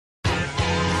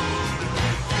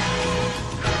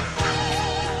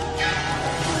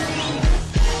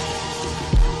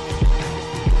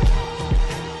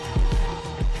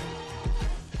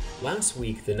Last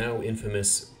week, the now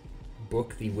infamous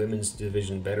Book the Women's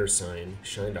Division Better sign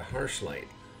shined a harsh light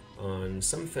on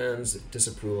some fans'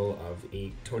 disapproval of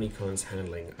Tony Khan's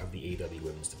handling of the AEW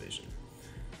Women's Division.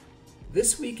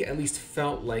 This week at least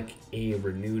felt like a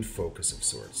renewed focus of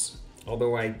sorts,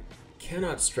 although I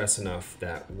cannot stress enough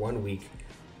that 1 week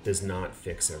does not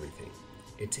fix everything.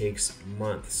 It takes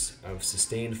months of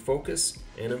sustained focus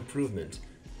and improvement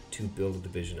to build a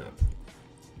division up.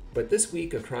 But this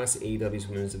week across AEW's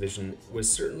Women's Division was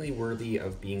certainly worthy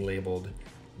of being labeled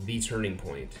the turning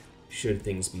point, should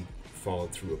things be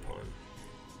followed through upon.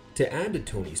 To add to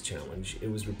Tony's challenge, it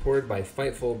was reported by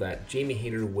Fightful that Jamie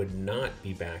Hayter would not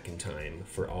be back in time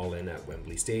for All In at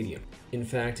Wembley Stadium. In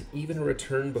fact, even a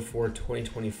return before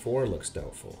 2024 looks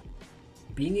doubtful.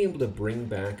 Being able to bring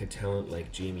back a talent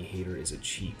like Jamie Hayter is a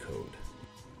cheat code.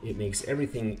 It makes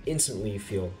everything instantly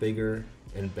feel bigger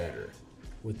and better.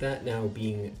 With that now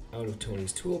being out of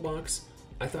Tony's toolbox,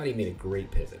 I thought he made a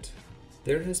great pivot.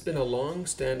 There has been a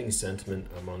long-standing sentiment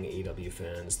among AEW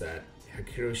fans that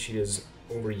Hikaru Shida's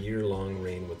over-year-long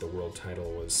reign with the world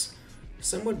title was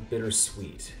somewhat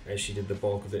bittersweet, as she did the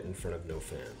bulk of it in front of no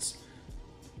fans.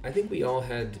 I think we all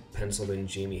had penciled in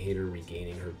Jamie Hayter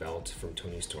regaining her belt from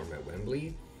Toni Storm at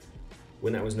Wembley.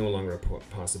 When that was no longer a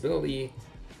possibility,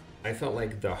 I felt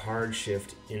like the hard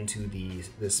shift into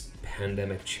this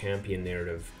pandemic champion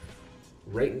narrative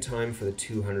right in time for the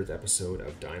 200th episode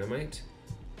of Dynamite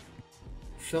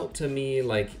felt to me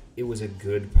like it was a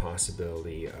good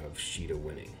possibility of Shida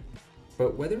winning.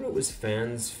 But whether it was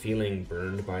fans feeling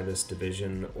burned by this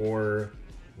division or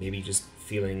maybe just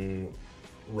feeling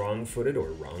wrong-footed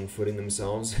or wrong-footing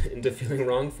themselves into feeling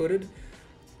wrong-footed,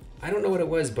 I don't know what it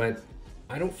was, but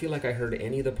I don't feel like I heard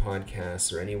any of the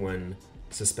podcasts or anyone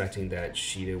suspecting that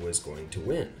Shida was going to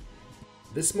win.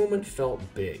 This moment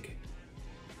felt big.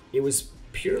 It was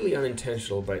purely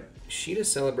unintentional, but Shida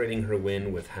celebrating her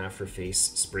win with half her face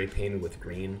spray painted with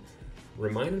green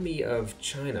reminded me of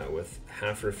Chyna with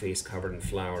half her face covered in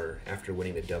flour after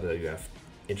winning the WWF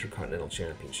Intercontinental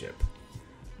Championship.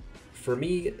 For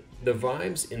me, the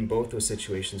vibes in both those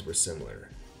situations were similar.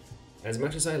 As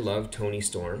much as I love Toni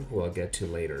Storm, who I'll get to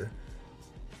later,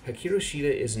 Hikaru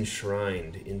Shida is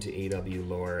enshrined into AEW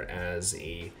lore as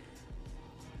a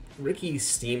Ricky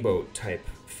Steamboat type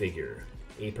figure,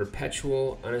 a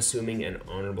perpetual, unassuming, and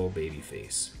honorable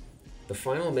babyface. The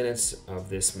final minutes of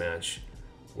this match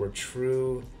were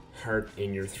true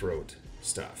heart-in-your-throat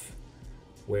stuff,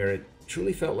 where it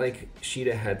truly felt like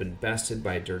Shida had been bested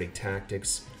by dirty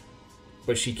tactics,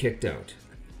 but she kicked out.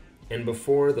 And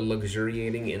before the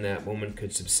luxuriating in that moment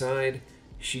could subside,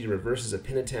 Shida reverses a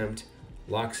pin attempt,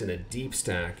 locks in a deep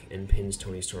stack, and pins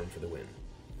Toni Storm for the win.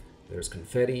 There's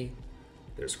confetti,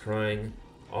 there's crying,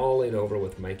 all laid over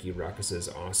with Mikey Ruckus's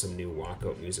awesome new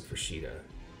walkout music for Shida.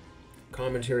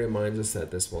 Commentary reminds us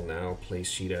that this will now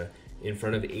place Shida in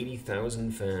front of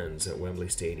 80,000 fans at Wembley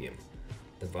Stadium.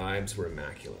 The vibes were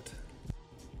immaculate.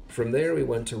 From there, we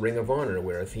went to Ring of Honor,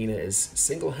 where Athena is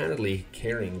single-handedly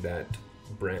carrying that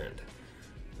brand.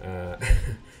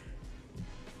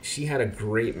 She had a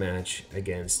great match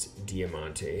against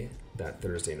Diamante that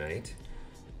Thursday night,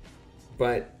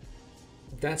 but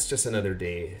that's just another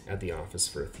day at the office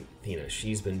for Athena.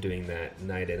 She's been doing that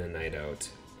night in and night out.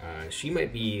 She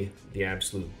might be the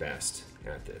absolute best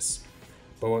at this.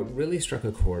 But what really struck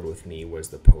a chord with me was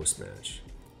the post-match.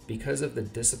 Because of the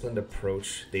disciplined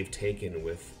approach they've taken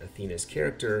with Athena's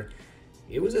character,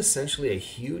 it was essentially a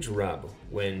huge rub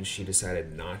when she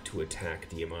decided not to attack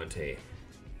Diamante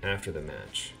after the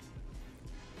match.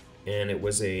 And it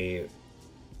was a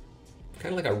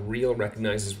kind of like a real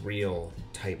recognizes real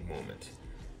type moment.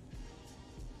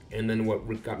 And then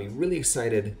what got me really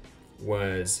excited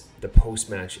was the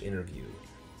post-match interview.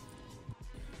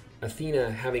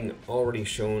 Athena, having already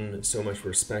shown so much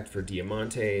respect for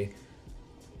Diamante,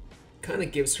 kind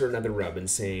of gives her another rub and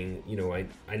saying, you know,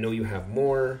 I know you have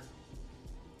more,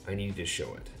 I need you to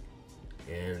show it.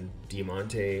 And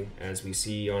Diamante, as we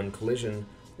see on Collision,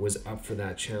 was up for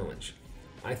that challenge.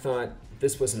 I thought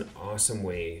this was an awesome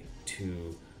way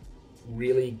to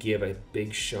really give a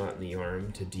big shot in the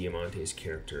arm to Diamante's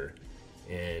character.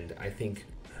 And I think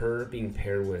her being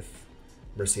paired with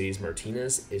Mercedes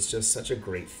Martinez is just such a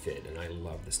great fit, and I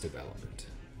love this development.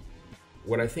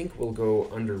 What I think will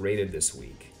go underrated this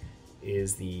week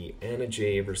is the Anna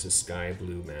Jay versus Sky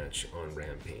Blue match on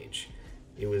Rampage.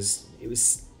 It was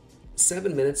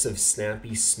 7 minutes of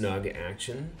snappy, snug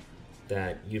action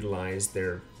that utilized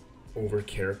their over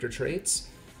character traits,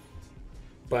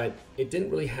 but it didn't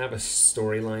really have a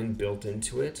storyline built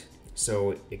into it,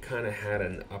 so it kind of had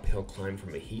an uphill climb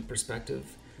from a heat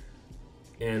perspective.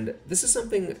 And this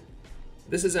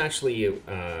is actually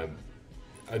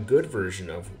a good version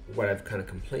of what I've kind of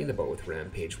complained about with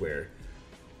Rampage, where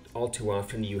all too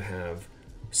often you have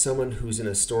someone who's in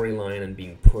a storyline and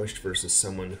being pushed versus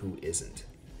someone who isn't.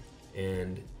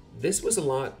 And this was a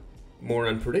lot more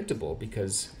unpredictable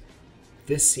because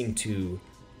this seemed to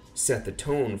set the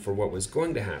tone for what was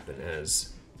going to happen,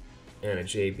 as Anna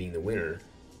Jay, being the winner,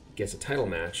 gets a title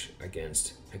match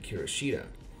against Hikaru Shida.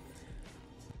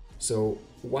 So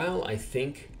while I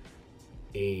think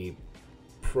a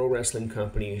pro wrestling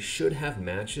company should have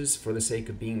matches for the sake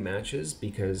of being matches,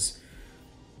 because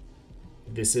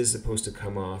this is supposed to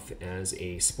come off as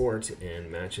a sport and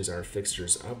matches are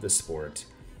fixtures of the sport,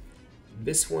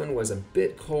 this one was a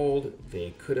bit cold.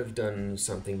 They could have done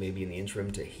something maybe in the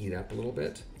interim to heat up a little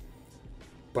bit,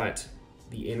 but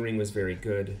the in-ring was very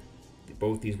good.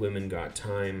 Both these women got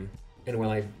time, and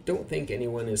while I don't think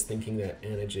anyone is thinking that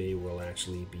Anna Jay will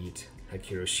actually beat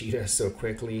Hikaru Shida so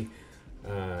quickly,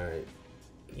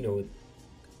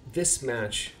 this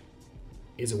match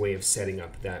is a way of setting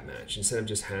up that match. Instead of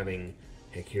just having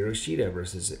Hikaru Shida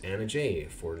versus Anna Jay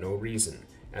for no reason,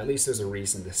 at least there's a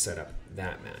reason to set up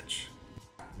that match.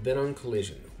 Then on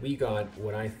Collision, we got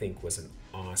what I think was an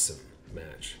awesome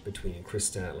match between Kris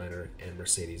Statlander and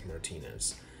Mercedes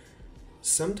Martinez.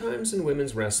 Sometimes in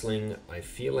women's wrestling, I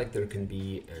feel like there can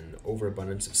be an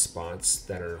overabundance of spots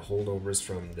that are holdovers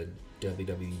from the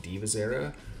WWE Divas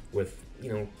era with,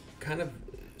 kind of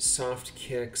soft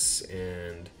kicks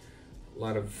and a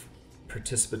lot of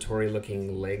participatory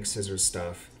looking leg scissor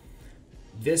stuff.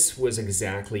 This was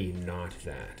exactly not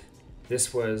that.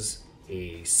 This was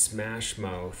a smash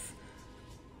mouth,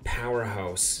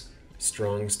 powerhouse,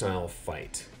 strong style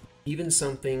fight. Even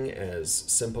something as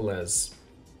simple as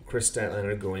Kris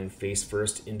Statlander going face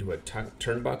first into a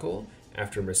turnbuckle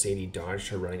after Mercedes dodged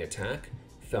her running attack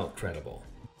felt credible.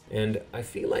 And I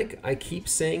feel like I keep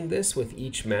saying this with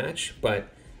each match, but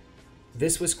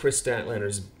this was Kris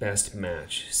Statlander's best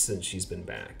match since she's been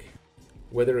back.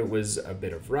 Whether it was a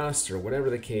bit of rust or whatever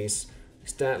the case,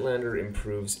 Statlander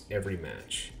improves every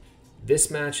match.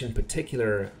 This match in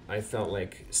particular, I felt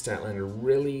like Statlander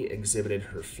really exhibited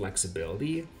her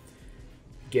flexibility,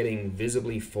 getting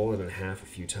visibly folded in half a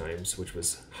few times, which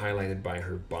was highlighted by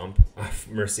her bump off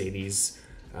Mercedes'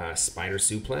 spider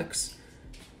suplex.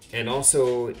 And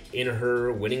also in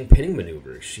her winning pinning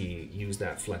maneuver, she used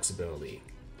that flexibility.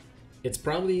 It's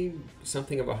probably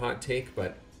something of a hot take,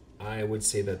 but I would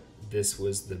say that this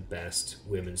was the best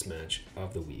women's match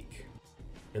of the week.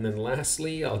 And then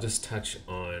lastly, I'll just touch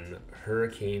on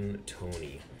Hurricane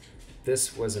Tony.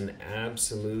 This was an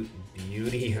absolute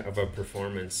beauty of a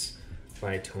performance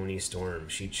by Toni Storm.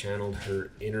 She channeled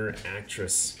her inner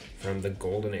actress from the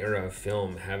golden era of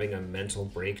film, having a mental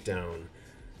breakdown.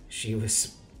 She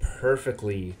was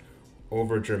perfectly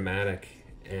overdramatic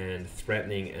and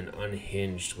threatening and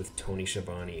unhinged with Tony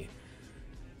Schiavone.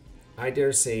 I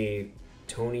dare say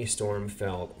Toni Storm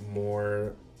felt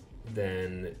more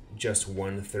than just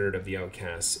 1/3 of the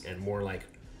Outcasts and more like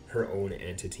her own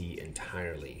entity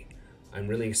entirely. I'm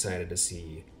really excited to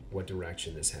see what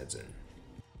direction this heads in.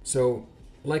 So,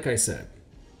 like I said,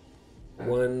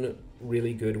 one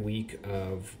really good week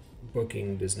of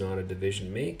booking does not a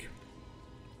division make,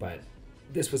 but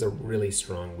this was a really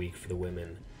strong week for the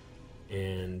women,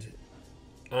 and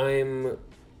I'm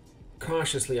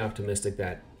cautiously optimistic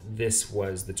that this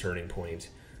was the turning point.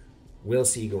 We'll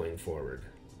see going forward.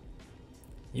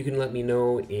 You can let me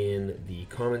know in the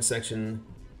comment section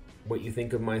what you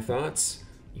think of my thoughts.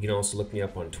 You can also look me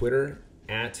up on Twitter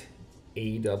at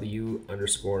AEW_ONE.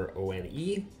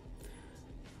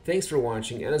 Thanks for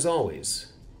watching, and as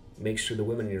always, make sure the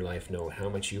women in your life know how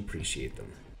much you appreciate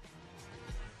them.